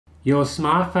Your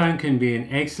smartphone can be an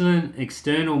excellent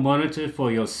external monitor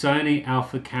for your Sony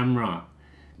Alpha camera.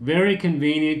 Very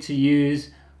convenient to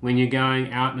use when you're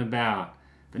going out and about,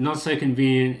 but not so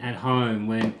convenient at home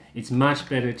when it's much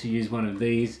better to use one of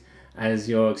these as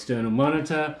your external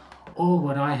monitor, or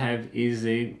what I have is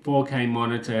a 4K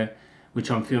monitor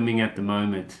which I'm filming at the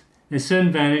moment. There's certain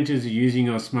advantages of using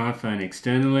your smartphone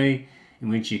externally in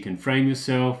which you can frame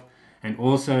yourself, and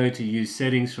also to use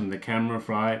settings from the camera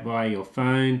via your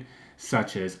phone,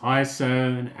 such as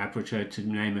ISO and aperture, to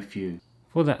name a few.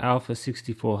 For the Alpha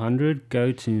 6400,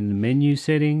 go to the menu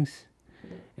settings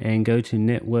and go to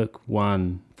network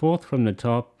 1. Fourth from the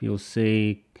top, you'll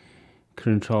see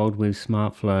controlled with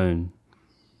smartphone.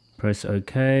 Press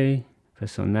OK,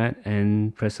 press on that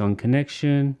and press on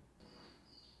connection.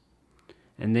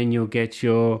 And then you'll get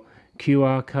your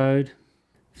QR code.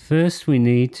 First we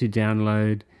need to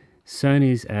download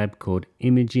Sony's app called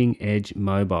Imaging Edge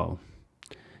Mobile.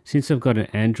 Since I've got an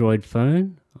Android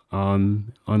phone,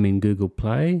 I'm in Google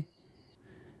Play.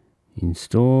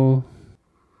 Install,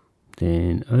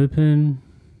 then open.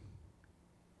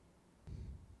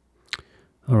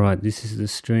 Alright, this is the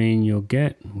screen you'll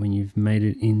get when you've made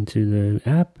it into the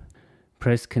app.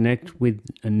 Press connect with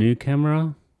a new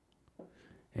camera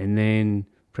and then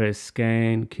press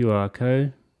scan QR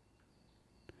code.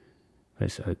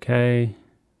 Press OK.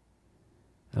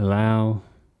 Allow,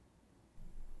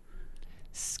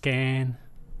 scan,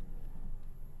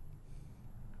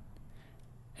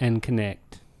 and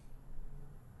connect.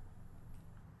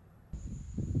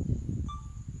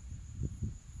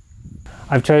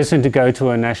 I've chosen to go to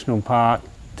a national park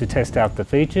to test out the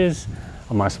features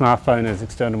on my smartphone as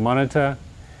external monitor.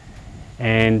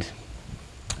 And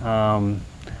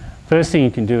first thing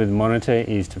you can do with the monitor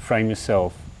is to frame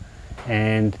yourself.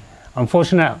 And I'm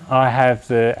fortunate I have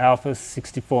the Alpha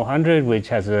 6400, which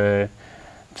has a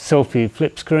selfie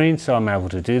flip screen, so I'm able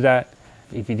to do that.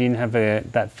 If you didn't have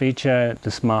that feature, the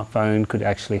smartphone could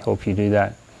actually help you do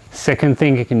that. Second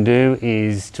thing you can do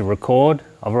is to record.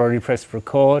 I've already pressed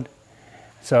record,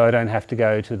 so I don't have to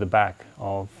go to the back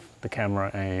of the camera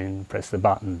and press the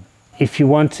button. If you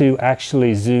want to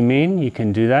actually zoom in, you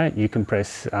can do that. You can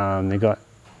press, they've got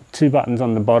two buttons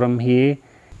on the bottom here.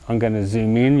 I'm going to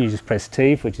zoom in. You just press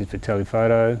T, which is for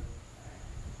telephoto,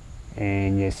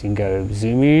 and yes, you can go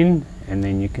zoom in and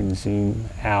then you can zoom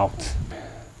out.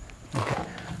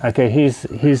 Okay, here's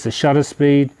the shutter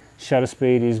speed. Shutter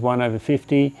speed is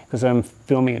 1/50 because I'm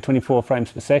filming at 24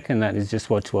 frames per second. That is just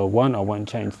what I want. I won't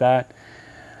change that.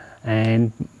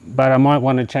 But I might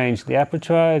want to change the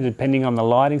aperture depending on the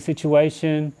lighting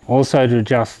situation. Also, to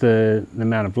adjust the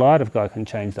amount of light, I can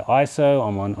change the ISO.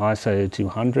 I'm on ISO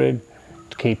 200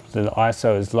 to keep the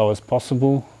ISO as low as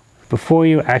possible. Before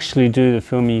you actually do the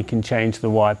filming, you can change the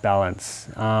white balance.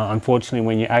 Unfortunately,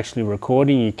 when you're actually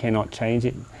recording, you cannot change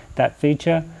that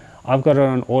feature. I've got it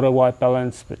on auto white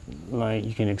balance, but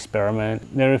you can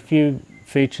experiment. There are a few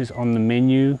features on the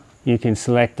menu. You can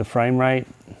select the frame rate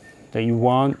that you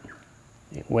want,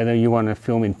 whether you want to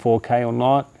film in 4K or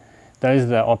not. Those are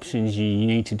the options you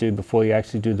need to do before you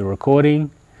actually do the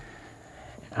recording.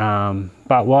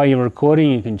 But while you're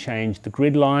recording, you can change the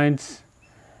grid lines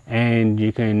and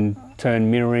you can turn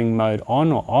mirroring mode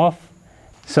on or off.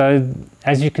 So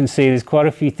as you can see, there's quite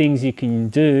a few things you can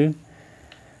do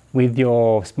with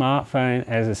your smartphone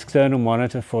as an external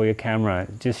monitor for your camera.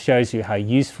 It just shows you how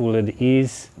useful it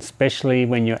is, especially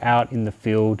when you're out in the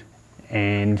field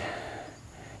and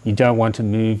you don't want to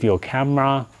move your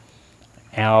camera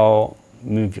or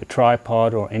move your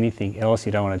tripod or anything else.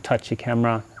 You don't want to touch your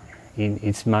camera.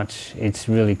 It's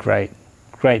really great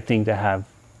thing to have.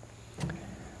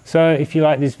 So if you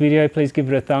like this video, please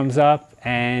give it a thumbs up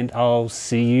and I'll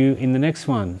see you in the next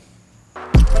one.